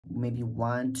maybe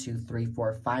 1, 2, 3,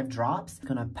 4, 5 drops.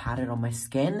 Gonna pat it on my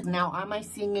skin. Now, am I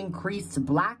seeing increased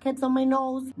blackheads on my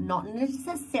nose? Not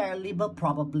necessarily, but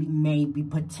probably, maybe,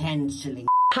 potentially.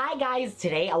 Hi guys,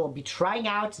 today I will be trying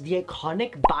out the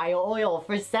iconic bio oil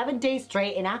for 7 days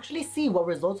straight and actually see what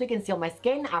results we can see on my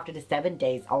skin after the 7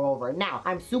 days are over. Now,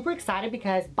 I'm super excited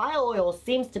because bio oil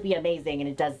seems to be amazing and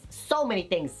it does so many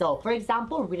things. So, for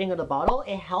example, reading on the bottle,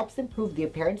 it helps improve the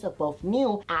appearance of both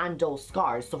new and dull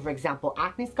scars. So, for example,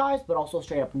 acne scars, but also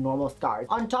straight up normal scars.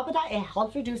 On top of that, it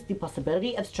helps reduce the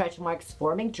possibility of stretch marks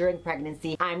forming during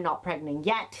pregnancy. I'm not pregnant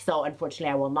yet, so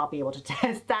unfortunately I will not be able to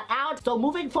test that out. So,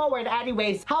 moving forward,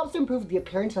 anyways, helps improve the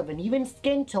appearance of an even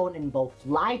skin tone in both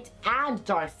light and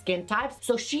dark skin types.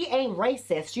 So she ain't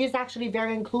racist. She is actually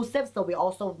very inclusive, so we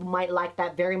also might like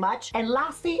that very much. And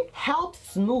lastly,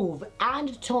 helps smooth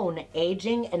and tone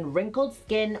aging and wrinkled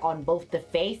skin on both the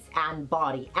face and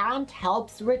body, and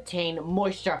helps retain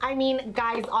moisture. I mean,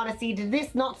 guys, honestly, did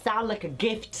this not sound like a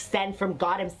gift sent from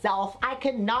God himself? I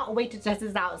cannot wait to test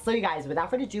this out. So you guys, without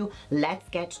further ado, let's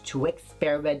get to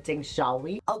experimenting, shall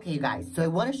we? Okay, you guys, so I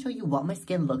want to show you what my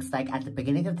skin looks like at the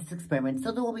beginning of this experiment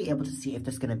so that we'll be able to see if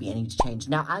there's going to be any change.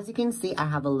 Now, as you can see, I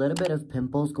have a little bit of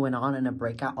pimples going on and a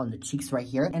breakout on the cheeks right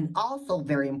here. And also,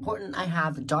 very important, I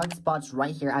have dark spots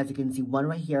right here. As you can see, one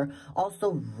right here.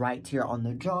 Also right here on the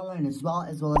jawline as well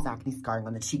as acne scarring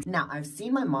on the cheeks. Now, I've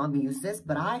seen my mom use this,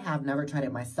 but I have never tried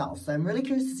it myself. So I'm really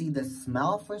curious to see the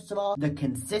smell, first of all, the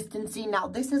consistency. Now,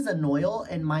 this is an oil,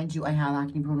 and mind you, I have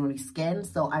acne-prone oily skin,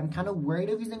 so I'm kind of worried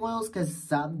of using oils because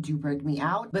some do break me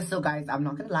out. But so, guys, I'm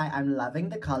not gonna lie, I'm loving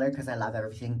the color because I love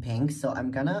everything pink. So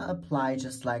I'm gonna apply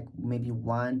just like maybe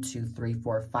 1, 2, 3,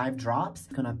 4, 5 drops.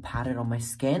 Gonna pat it on my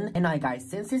skin. And now, guys,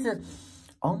 since this is...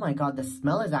 Oh my god, the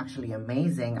smell is actually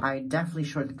amazing. I'm definitely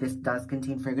sure that this does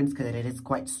contain fragrance because it is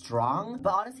quite strong.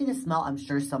 But honestly, the smell, I'm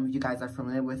sure some of you guys are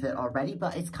familiar with it already,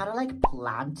 but it's kind of like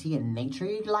planty and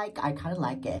naturey-like. I kind of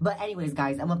like it. But anyways,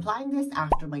 guys, I'm applying this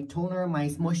after my toner, my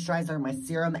moisturizer, my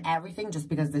serum, everything, just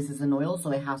because this is an oil,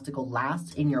 so it has to go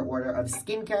last in your order of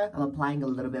skincare. I'm applying a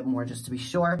little bit more just to be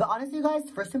sure. But honestly, guys,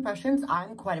 first impressions,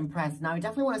 I'm quite impressed. Now, I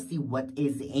definitely want to see what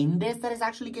is in this that is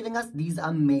actually giving us these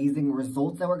amazing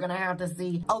results that we're gonna have to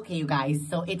see. Okay, you guys,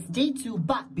 so it's day 2,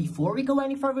 but before we go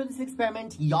any further with this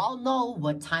experiment, y'all know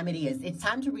what time it is. It's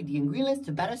time to read the ingredient list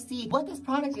to better see what this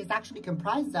product is actually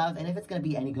comprised of and if it's going to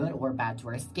be any good or bad to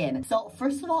our skin. So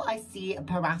first of all, I see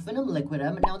paraffinum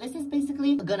liquidum. Now, this is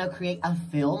basically going to create a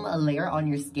film, a layer on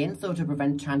your skin, so to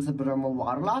prevent transepidermal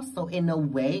water loss. So in a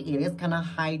way, it is kind of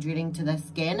hydrating to the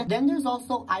skin. Then there's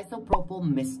also isopropyl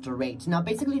mestarate. Now,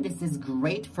 basically, this is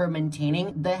great for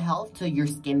maintaining the health to your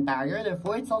skin barrier.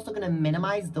 Therefore, it's also going to minimize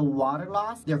the water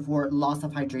loss, therefore loss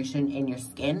of hydration in your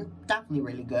skin. Definitely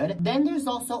really good. Then there's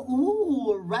also,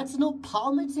 ooh, retinol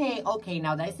palmitate. Okay,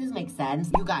 now this makes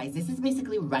sense. You guys, this is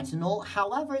basically retinol.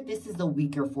 However, this is the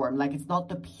weaker form. Like, it's not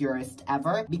the purest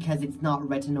ever because it's not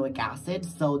retinoic acid.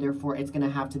 So therefore, it's going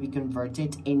to have to be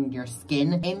converted in your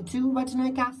skin into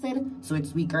retinoic acid. So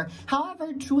it's weaker.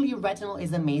 However, truly, retinol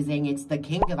is amazing. It's the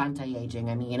king of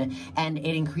anti-aging, I mean, and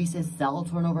it increases cell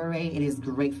turnover rate. It is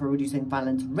great for reducing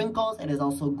violent wrinkles. It is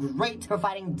also great for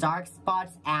fighting dark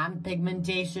spots and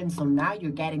pigmentation. So now you're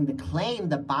getting the claim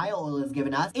the bio oil has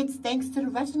given us. It's thanks to the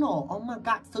retinol. Oh my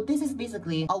god. So this is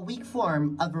basically a weak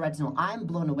form of retinol. I'm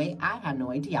blown away. I had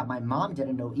no idea. My mom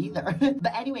didn't know either.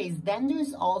 But anyways, then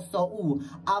there's also,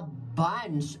 a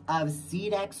bunch of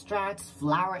seed extracts,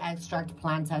 flower extract,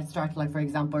 plant extract, like for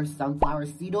example, sunflower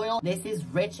seed oil. This is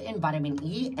rich in vitamin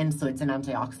E, and so it's an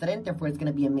antioxidant. Therefore, it's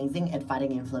going to be amazing at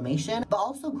fighting inflammation, but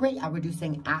also great at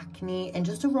reducing acne and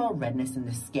just overall redness in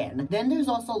the skin. Then there's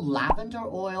also lavender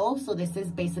oil. So this is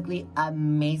basically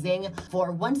amazing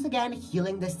for, once again,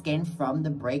 healing the skin from the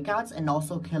breakouts and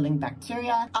also killing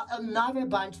bacteria. Another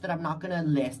bunch that I'm not going to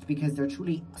list because there are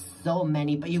truly so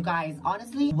many. But you guys,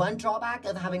 honestly, one drawback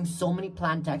of having so many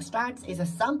plant extracts is that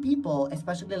some people,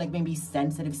 especially like maybe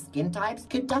sensitive skin types,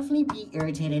 could definitely be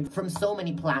irritated from so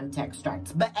many plant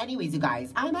extracts. But anyways, you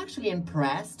guys, I'm actually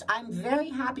impressed. I'm very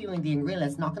happy with the ingredient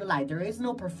list, not gonna lie. There is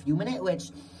no perfume in it,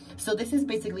 which... So this is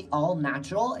basically all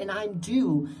natural, and I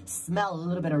do smell a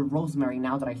little bit of rosemary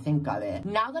now that I think of it.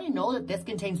 Now that I know that this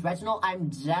contains retinol, I'm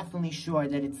definitely sure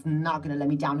that it's not going to let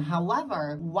me down.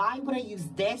 However, why would I use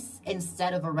this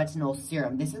instead of a retinol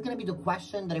serum? This is going to be the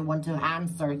question that I want to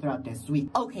answer throughout this week.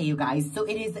 Okay, you guys, so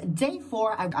it is day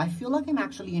 4. I feel like I'm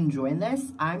actually enjoying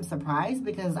this. I'm surprised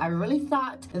because I really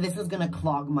thought that this was going to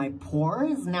clog my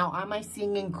pores. Now, am I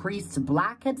seeing increased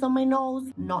blackheads on my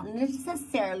nose? Not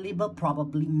necessarily, but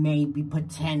probably maybe. maybe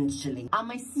potentially.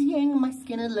 Am I seeing my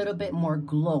skin a little bit more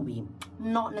glowy?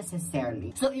 Not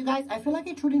necessarily. So you guys, I feel like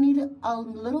I truly need a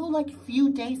little like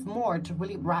few days more to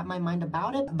really wrap my mind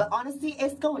about it. But honestly,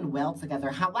 it's going well together.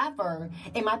 However,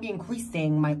 it might be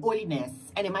increasing my oiliness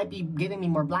and it might be giving me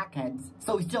more blackheads.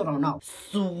 So we still don't know.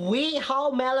 Sweet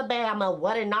home Alabama,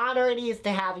 what an honor it is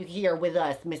to have you here with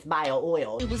us, Miss Bio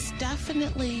Oil. It was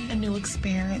definitely a new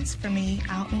experience for me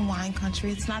out in wine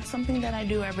country. It's not something that I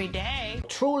do every day.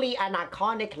 Truly an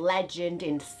iconic legend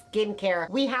in skincare.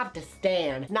 We have to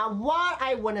stand. Now what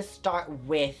I want to start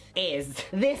with is,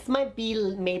 this might be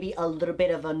maybe a little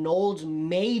bit of an old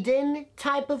maiden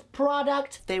type of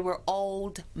product. They were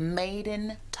old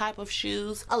maiden type of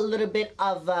shoes. A little bit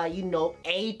of you know,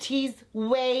 80s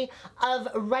way of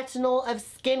retinol of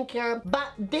skincare, but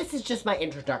this is just my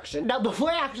introduction. Now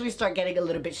before I actually start getting a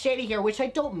little bit shady here, which I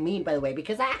don't mean by the way,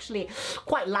 because I actually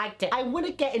quite liked it, I want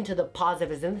to get into the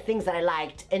positives and the things that I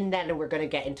liked, and then we're gonna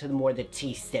get into more the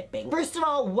tea sipping. First of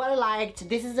all, what I liked,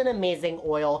 this is an amazing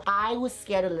oil. I was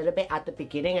scared a little bit at the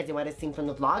beginning, as you might have seen from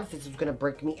the vlogs, this was gonna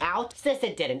break me out. Sis,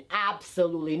 it didn't.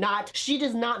 Absolutely not. She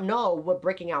does not know what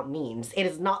breaking out means. It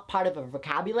is not part of her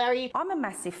vocabulary. I'm a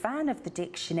massive fan of the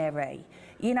dictionary.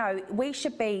 You know, we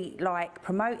should be like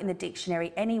promoting the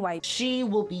dictionary anyway. She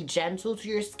will be gentle to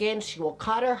your skin. She will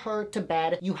cuddle her to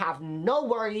bed. You have no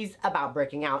worries about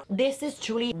breaking out. This is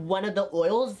truly one of the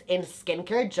oils in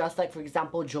skincare, just like for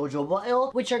example jojoba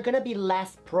oil, which are gonna be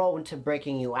less prone to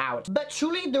breaking you out. But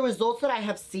truly the results that I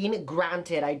have seen,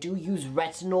 granted I do use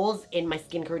retinols in my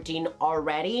skincare routine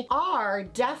already, are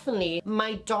definitely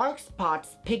my dark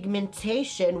spots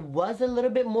pigmentation was a little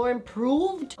bit more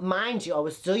improved. Mind you, I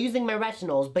was still using my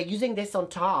retinol, but using this on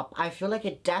top, I feel like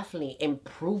it definitely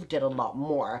improved it a lot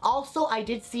more. Also, I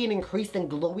did see an increase in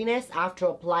glowiness after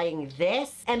applying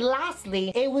this. And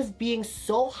lastly, it was being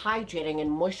so hydrating and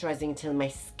moisturizing to my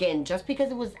skin just because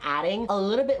it was adding a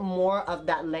little bit more of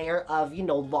that layer of, you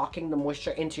know, locking the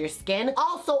moisture into your skin.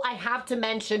 Also, I have to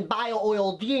mention bio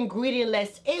oil. The ingredient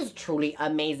list is truly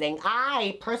amazing.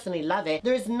 I personally love it.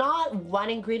 There's not one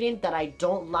ingredient that I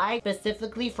don't like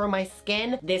specifically for my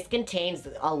skin. This contains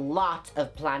a lot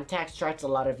of plant extracts, a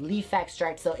lot of leaf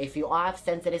extracts, so if you have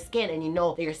sensitive skin and you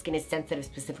know that your skin is sensitive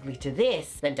specifically to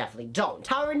this, then definitely don't.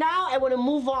 However, now I want to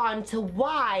move on to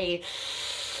why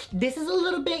this is a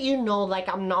little bit, you know, like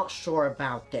I'm not sure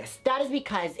about this. That is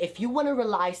because if you want to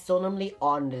rely solely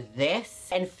on this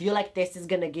and feel like this is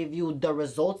gonna give you the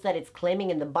results that it's claiming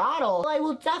in the bottle, I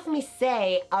will definitely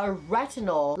say a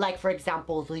retinol, like for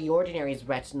example The Ordinary's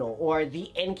retinol or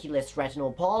the Inculus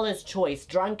retinol, Paula's Choice,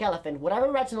 Drunk Elephant, whatever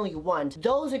retinol you want,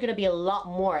 those are gonna be a lot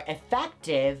more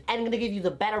effective and gonna give you the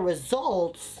better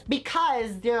results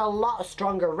because they're a lot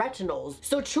stronger retinols.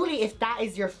 So truly, if that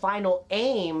is your final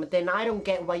aim, then I don't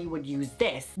get why you would use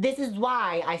this. This is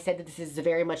why I said that this is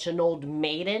very much an old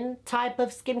maiden type of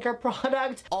skincare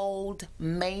product. Old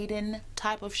maiden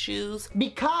type of shoes.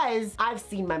 Because I've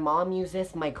seen my mom use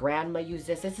this, my grandma use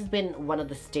this. This has been one of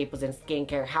the staples in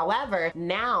skincare. However,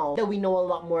 now that we know a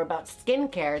lot more about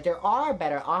skincare, there are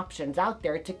better options out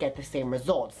there to get the same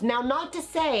results. Now, not to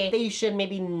say that you should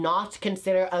maybe not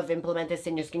consider of implement this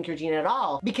in your skincare routine at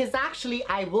all, because actually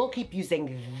I will keep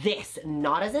using this,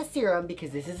 not as a serum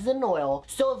because this is an oil.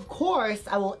 So of course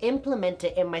I will implement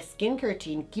it in my skincare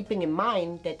routine, keeping in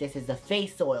mind that this is a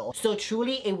face oil. So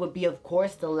truly it would be of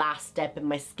course the last step in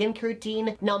my skincare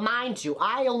routine. Now mind you,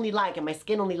 I only like, and my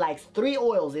skin only likes 3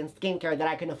 oils in skincare that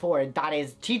I can afford. That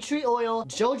is tea tree oil,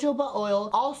 jojoba oil,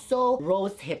 also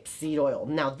rose hip seed oil.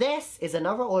 Now this is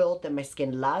another oil that my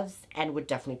skin loves and would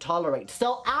definitely tolerate.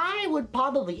 So I would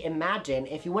probably imagine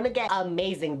if you want to get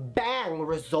amazing bang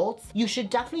results, you should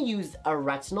definitely use a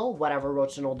retinol, whatever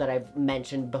retinol that I've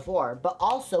mentioned before, but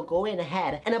also go in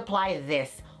ahead and apply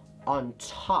this on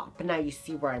top. Now you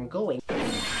see where I'm going.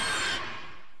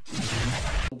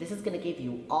 This is gonna give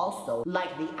you also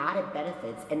like the added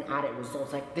benefits and added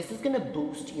results. Like this is gonna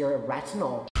boost your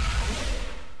retinol.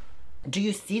 Do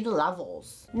you see the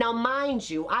levels? Now mind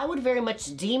you, I would very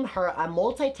much deem her a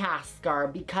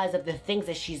multitasker because of the things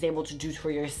that she's able to do for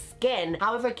your skin.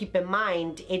 However, keep in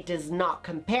mind, it does not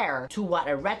compare to what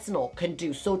a retinol can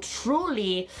do. So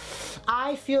truly,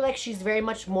 I feel like she's very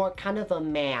much more kind of a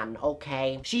man,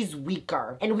 okay? She's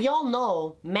weaker. And we all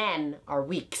know men are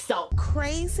weak, so.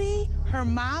 Crazy, her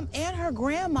mom and her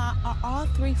grandma are all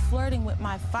 3 flirting with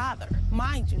my father.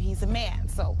 Mind you, he's a man,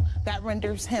 so that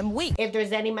renders him weak. If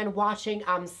there's any men watching,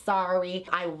 I'm sorry.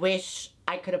 I wish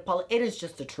I could apologize. It is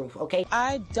just the truth, okay?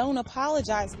 I don't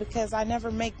apologize because I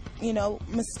never make, you know,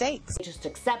 mistakes. Just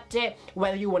accept it,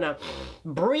 whether you want to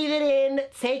breathe it in,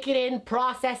 take it in,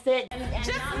 process it. Just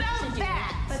know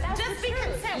that. Just be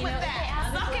content with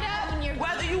that. Suck it up.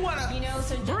 whether you want to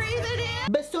breathe it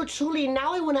in. But so truly,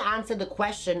 now I want to answer the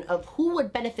question of who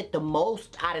would benefit the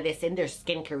most out of this in their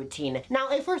skincare routine. Now,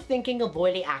 if we're thinking of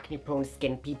oily, acne-prone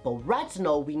skin people,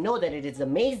 retinol, we know that it is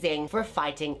amazing for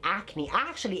fighting acne.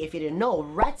 Actually, if you didn't know,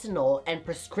 retinol and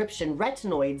prescription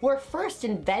retinoids were first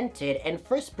invented and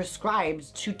first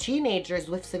prescribed to teenagers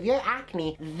with severe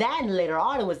acne. Then later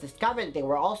on, it was discovered that they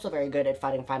were also very good at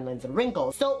fighting fine lines and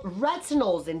wrinkles. So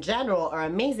retinols in general are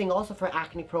amazing also for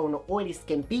acne-prone or oily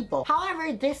skin people.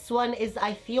 However, this one is,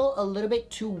 I feel, a little bit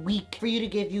too weak for you to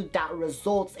give you that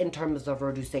results in terms of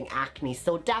reducing acne.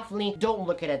 So definitely don't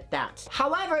look at that.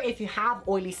 However, if you have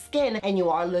oily skin and you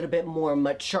are a little bit more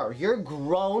mature, you're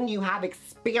grown, you have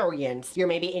experience, you're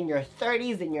maybe in your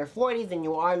 30s, in your 40s, and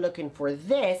you are looking for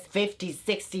this 50s,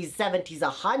 60s, 70s,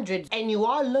 100s, and you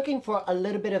are looking for a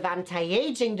little bit of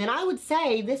anti-aging, then I would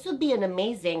say this would be an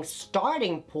amazing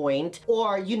starting point,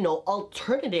 or, you know,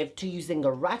 alternative to using a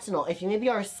retinol. If you maybe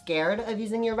are scared of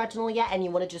using your retinol yet and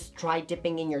you want to just try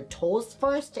dipping in your toes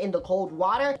first in the cold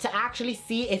water to actually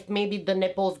see if maybe the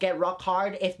nipples get rock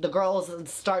hard, if the girls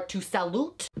start to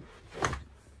salute,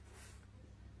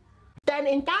 then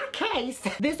in that case,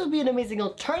 this would be an amazing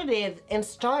alternative in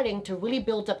starting to really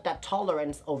build up that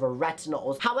tolerance over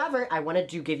retinols. However, I want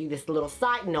to give you this little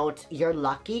side note. You're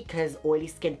lucky because oily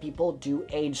skin people do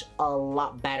age a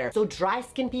lot better. So dry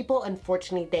skin people,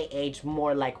 unfortunately, they age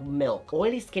more like milk.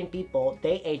 Oily skin people,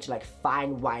 they age like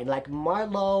fine wine, like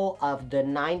Merlot of the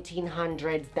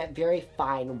 1900s, that very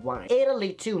fine wine.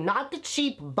 Italy too, not the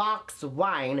cheap box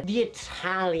wine, the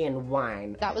Italian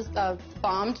wine. That was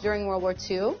bombed during World War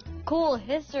II. Cool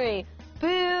history.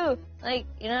 Boo! Like,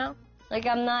 you know? Like,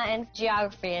 I'm not in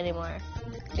geography anymore.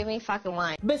 Give me fucking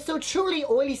wine. But so truly,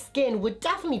 oily skin would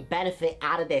definitely benefit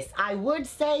out of this. I would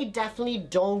say definitely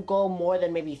don't go more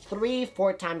than maybe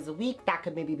 3-4 times a week. That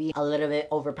could maybe be a little bit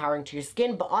overpowering to your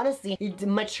skin. But honestly,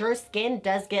 mature skin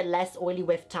does get less oily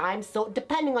with time. So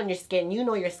depending on your skin, you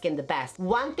know your skin the best.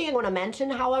 One thing I want to mention,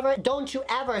 however, don't you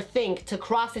ever think to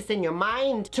cross this in your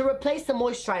mind to replace the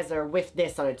moisturizer with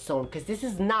this on its own. Because this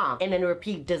is not, and then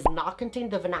repeat, does not contain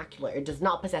the vernacular. It does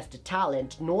not possess the talent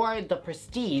nor the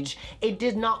prestige. It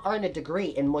did not earn a degree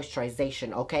in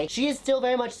moisturization, okay? She is still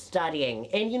very much studying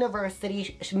in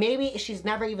university. Maybe she's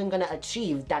never even gonna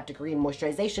achieve that degree in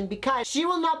moisturization because she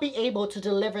will not be able to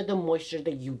deliver the moisture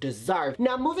that you deserve.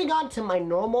 Now, moving on to my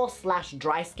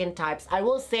normal/dry skin types, I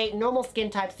will say normal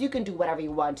skin types, you can do whatever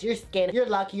you want to your skin. You're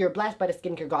lucky, you're blessed by the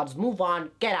skincare gods. Move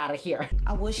on, get out of here.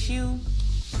 I wish you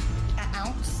an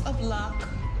ounce of luck,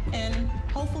 and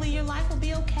hopefully your life will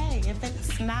be okay if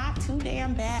it's not too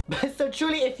damn bad. So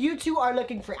truly, if you two are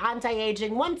looking for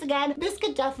anti-aging, once again, this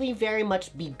could definitely very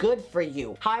much be good for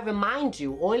you. However, mind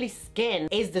you, oily skin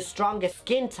is the strongest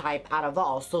skin type out of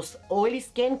all. So oily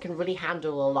skin can really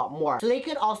handle a lot more. So they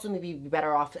could also maybe be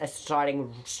better off as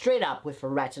starting straight up with a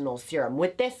retinol serum.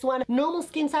 With this one, normal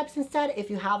skin types instead, if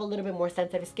you have a little bit more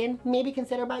sensitive skin, maybe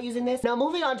consider about using this. Now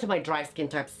moving on to my dry skin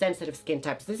types, sensitive skin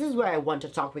types. This is where I want to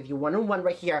talk with you one-on-one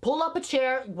right here. Pull up a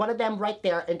chair, one of them right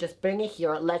there, and just bring it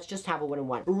here. Let's just have a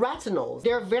one-on-one. Retinols,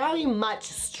 they're very much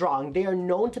strong. They are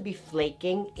known to be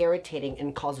flaking, irritating,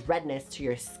 and cause redness to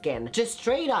your skin. Just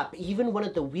straight up, even one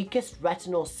of the weakest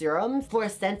retinol serums for a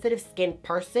sensitive skin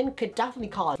person could definitely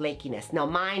cause flakiness. Now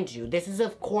mind you, this is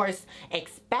of course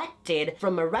expected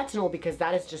from a retinol because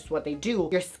that is just what they do.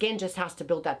 Your skin just has to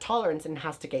build that tolerance and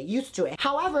has to get used to it.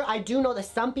 However, I do know that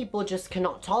some people just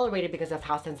cannot tolerate it because of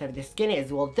how sensitive their skin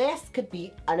is. Well, this could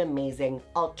be an amazing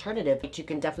alternative that you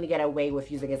can definitely get away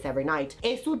with using this every night.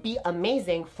 This would be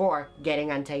amazing for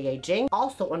getting anti-aging.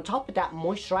 Also, on top of that,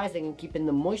 moisturizing and keeping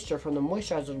the moisture from the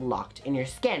moisturizer locked in your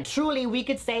skin. Truly, we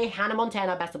could say Hannah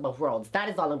Montana, best of both worlds. That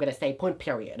is all I'm gonna say, point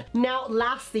period. Now,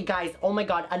 lastly, guys, oh my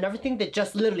god, another thing that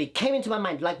just literally came into my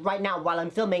mind, like right now while I'm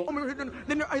filming.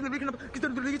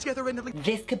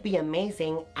 This could be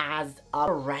amazing as a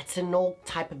retinol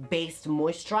type based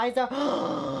moisturizer.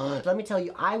 Let me tell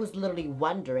you, I was literally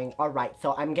wondering, all right,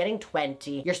 so I'm getting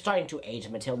 20, you're starting to age,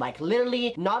 Matilda. Like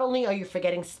literally, not only are you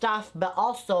forgetting stuff, but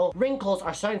also wrinkles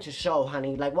are starting to show,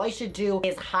 honey. Like what you should do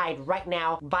is hide right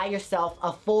now, buy yourself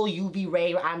a full UV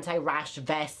ray anti-rash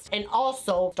vest, and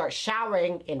also start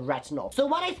showering in retinol. So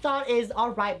what I thought is,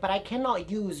 all right, but I cannot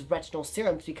use retinol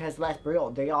serums because, let's be real,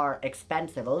 they are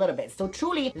expensive a little bit. So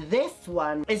truly, this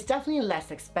one is definitely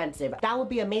less expensive. That would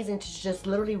be amazing to just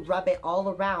literally rub it all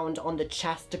around on the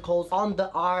chesticles, on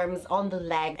the arms, on the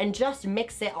leg, and just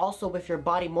mix it also with your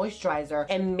body moisturizer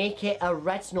and make it a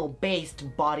retinol based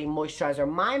body moisturizer.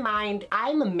 My mind,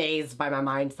 I'm amazed by my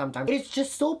mind sometimes. It's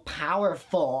just so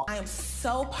powerful. I am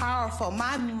so powerful.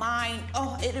 My mind,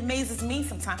 oh, it amazes me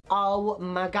sometimes. Oh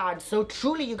my god. So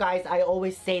truly, you guys, I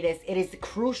always say this, it is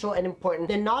crucial and important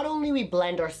that not only we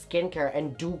blend our skincare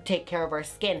and do take care of our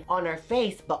skin on our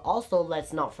face, but also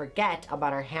let's not forget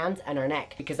about our hands and our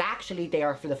neck, because actually they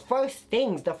are for the first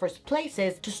things, the first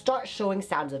places to start showing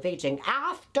signs of aging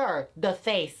after the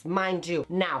face, mind you.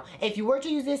 Now, if you were to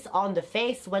use this on the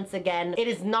face, once again, it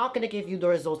is not going to give you the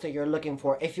results that you're looking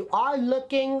for. If you are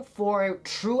looking for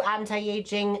true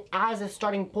anti-aging as a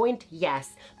starting point,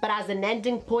 yes, but as an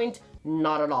ending point,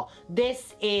 not at all.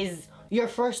 This is your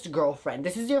first girlfriend.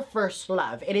 This is your first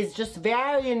love. It is just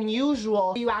very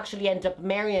unusual you actually end up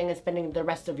marrying and spending the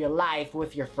rest of your life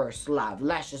with your first love.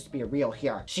 Let's just be real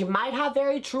here. She might have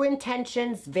very true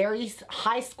intentions, very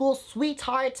high school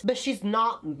sweetheart, but she's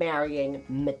not marrying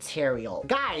material.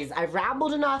 Guys, I've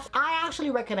rambled enough. I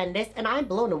actually recommend this and I'm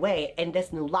blown away in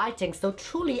this new lighting, so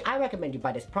truly I recommend you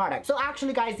buy this product. So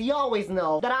actually guys, you always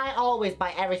know that I always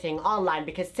buy everything online,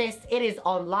 because sis, it is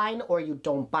online or you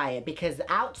don't buy it, because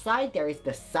outside there is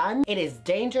the sun. It is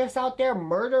dangerous out there.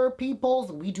 Murder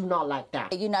peoples. We do not like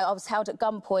that. You know, I was held at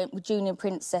gunpoint with Junior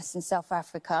Princess in South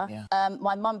Africa. Yeah.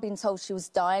 My mum being told she was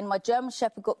dying. My German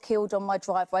Shepherd got killed on my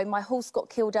driveway. My horse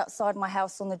got killed outside my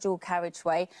house on the dual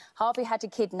carriageway. Harvey had a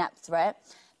kidnap threat.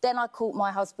 Then I caught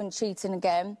my husband cheating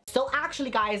again. So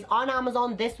actually guys, on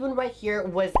Amazon, this one right here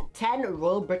was 10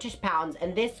 Royal British pounds,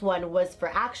 and this one was for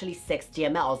actually 60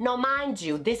 ml. Now mind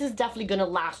you, this is definitely gonna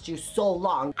last you so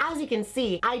long. As you can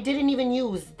see, I didn't even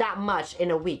use that much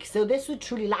in a week, so this would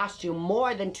truly last you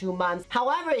more than 2 months.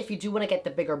 However, if you do want to get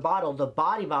the bigger bottle, the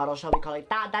body bottle, shall we call it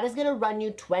that, that is gonna run you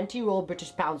 20 Royal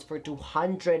British pounds for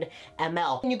 200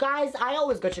 ml. And you guys, I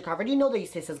always got you covered. You know that your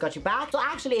sis has got you back. So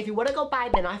actually, if you want to go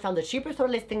buy, then I found the cheapest store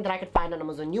listing that I could find on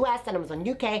Amazon US and Amazon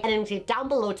UK, and I'm gonna down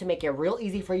below to make it real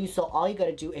easy for you. So all you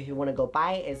gotta do if you want to go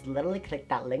buy it is literally click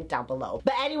that link down below.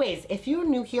 But anyways, if you're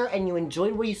new here and you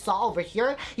enjoyed what you saw over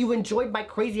here, you enjoyed my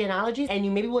crazy analogies, and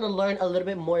you maybe want to learn a little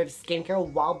bit more of skincare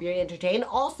while being entertained.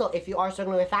 Also, if you are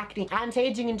struggling with acne and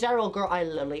anti-aging in general, girl, I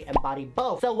literally embody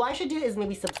both. So what I should do is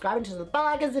maybe subscribe and turn the bell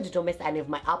icon so you don't miss any of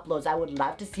my uploads. I would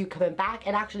love to see you coming back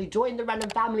and actually join the random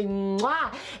family.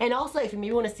 Mwah! And also, if you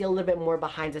maybe want to see a little bit more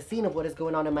behind the scene of what is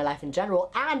going on in my life in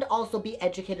general, and also be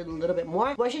educated a little bit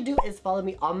more, what you should do is follow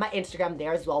me on my Instagram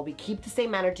there as well. We keep the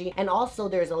same energy, and also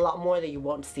there's a lot more that you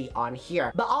won't see on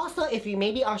here. But also, if you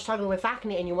maybe are struggling with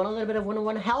acne and you want a little bit of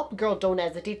one-on-one help, girl, don't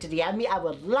hesitate to DM me. I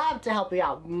would love to help you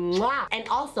out. Mwah! And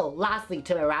also, lastly,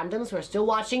 to my randoms who are still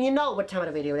watching, you know what time of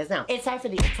the video it is now. It's time for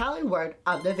the Italian word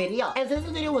of the video. And this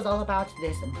video was all about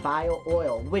this bio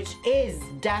oil, which is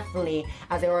definitely,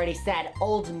 as I already said,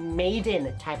 old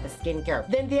maiden type of skincare.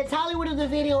 Then the Italian word of the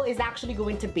video is actually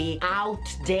going to be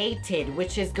outdated,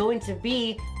 which is going to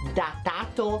be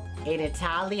datato in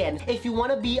Italian. If you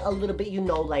want to be a little bit, you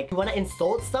know, like you want to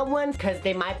insult someone because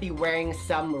they might be wearing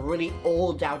some really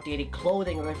old outdated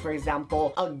clothing, like for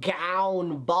example a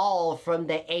gown ball from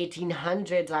the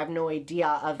 1800s, I have no idea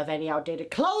of any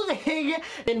outdated clothing,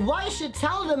 then what you should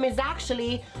tell them is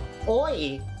actually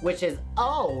oi, which is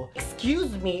oh,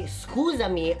 excuse me,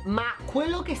 scusami, ma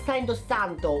quello che stai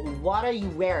indossando, what are you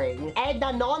wearing? È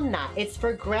da nonna, it's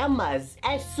for grandmas.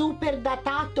 È super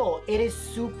datato, it is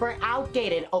super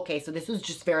outdated. Okay, so this was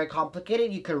just very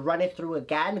complicated. You can run it through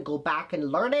again, go back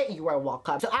and learn it, you are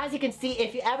welcome. So as you can see,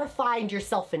 if you ever find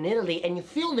yourself in Italy and you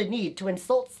feel the need to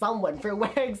insult someone for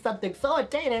wearing something so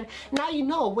outdated, now you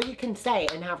know what you can say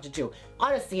and have to do.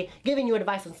 Honestly, giving you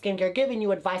advice on skincare, giving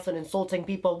you advice on insulting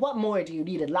people, what more do you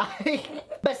need in life?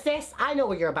 But sis, I know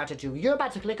what you're about to do. You're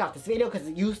about to click off this video because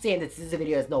you saying that this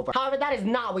video is over. However, that is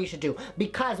not what you should do,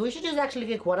 because we should just actually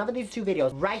click one of these two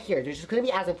videos right here. They're just going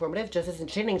to be as informative, just as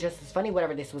entertaining, just as funny,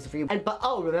 whatever this was for you. And but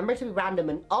oh, remember to be random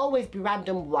and always be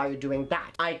random while you're doing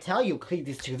that. I tell you, click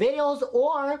these two videos,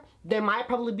 or there might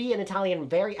probably be an Italian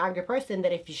very angry person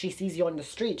that if she sees you on the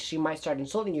street, she might start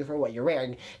insulting you for what you're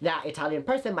wearing. That Italian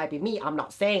person might be me. I'm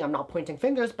not saying, I'm not pointing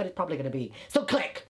fingers, but it's probably gonna be. So click!